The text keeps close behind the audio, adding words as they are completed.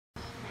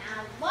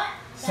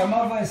Some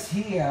of us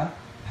here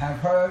have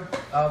heard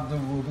of the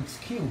Rubik's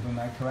Cube, am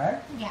I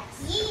correct?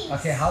 Yes.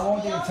 Okay, how long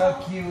did it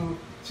take you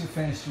to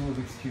finish the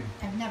Rubik's Cube?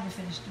 I've never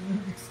finished the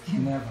Rubik's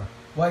Cube. Never.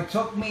 Well, it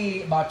took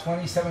me about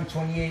 27,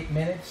 28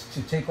 minutes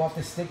to take off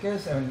the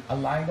stickers and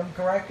align them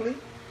correctly.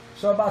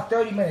 So about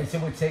 30 minutes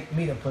it would take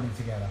me to put it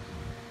together.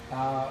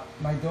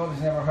 My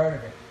daughter's never heard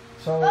of it.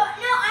 So. Oh, no,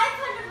 I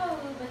put up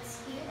a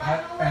Rubik's Cube.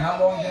 And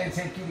how long did it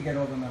take you to get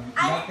all the numbers?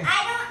 I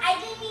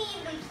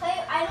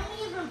don't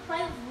even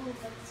play with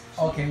Rubik's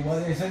Cube. Okay, well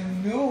there's a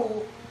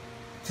new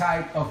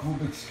type of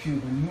Rubik's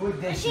Cube, a new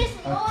edition,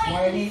 a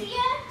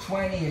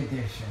 2020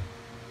 edition.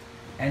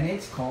 And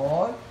it's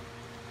called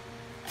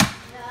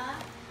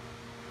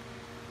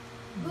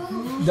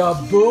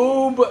the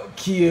Boob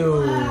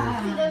Cube.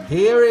 Wow.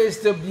 Here is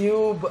the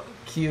Boob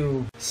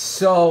Cube.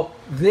 So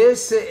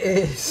this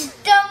is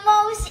the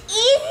most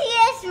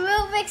easiest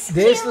Rubik's Cube.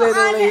 This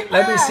literally,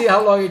 let me see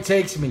how long it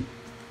takes me.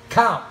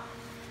 Count.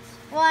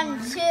 1,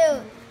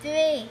 2,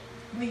 3.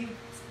 We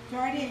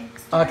started.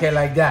 Okay,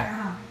 like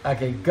that.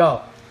 Okay,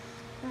 go.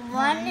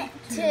 1,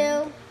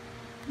 2.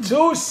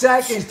 2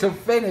 seconds to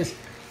finish.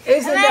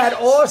 Isn't that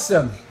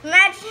awesome?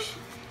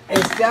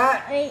 Is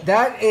that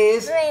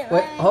is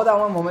wait, hold on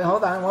one moment,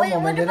 one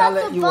moment, then I'll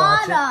let you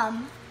watch it.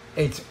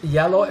 It's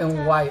yellow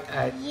and white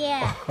at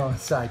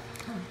side.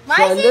 Why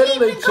so is it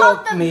literally even called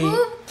took the me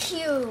Boob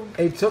Cube?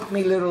 It took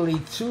me literally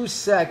 2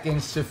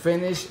 seconds to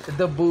finish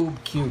the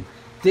Boob Cube.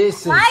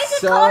 This is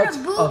such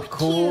a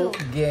cool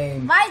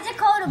game. Why is it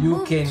called a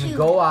Boob Cube? You can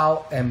go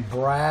out and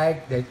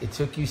brag that it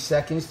took you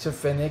seconds to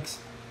finish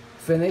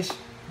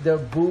the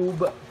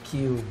Boob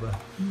Cube.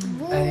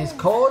 And it's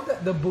called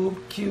the Boob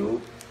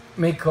Cube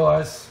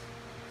because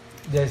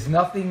there's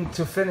nothing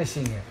to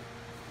finishing it.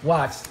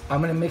 Watch,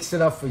 I'm gonna mix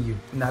it up for you.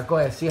 Now go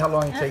ahead, see how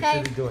long it takes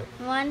you to do it.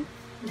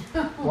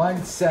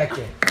 1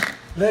 second.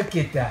 Look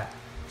at that.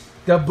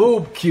 The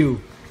Boob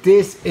Cube.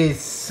 This is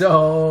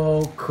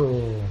so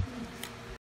cool.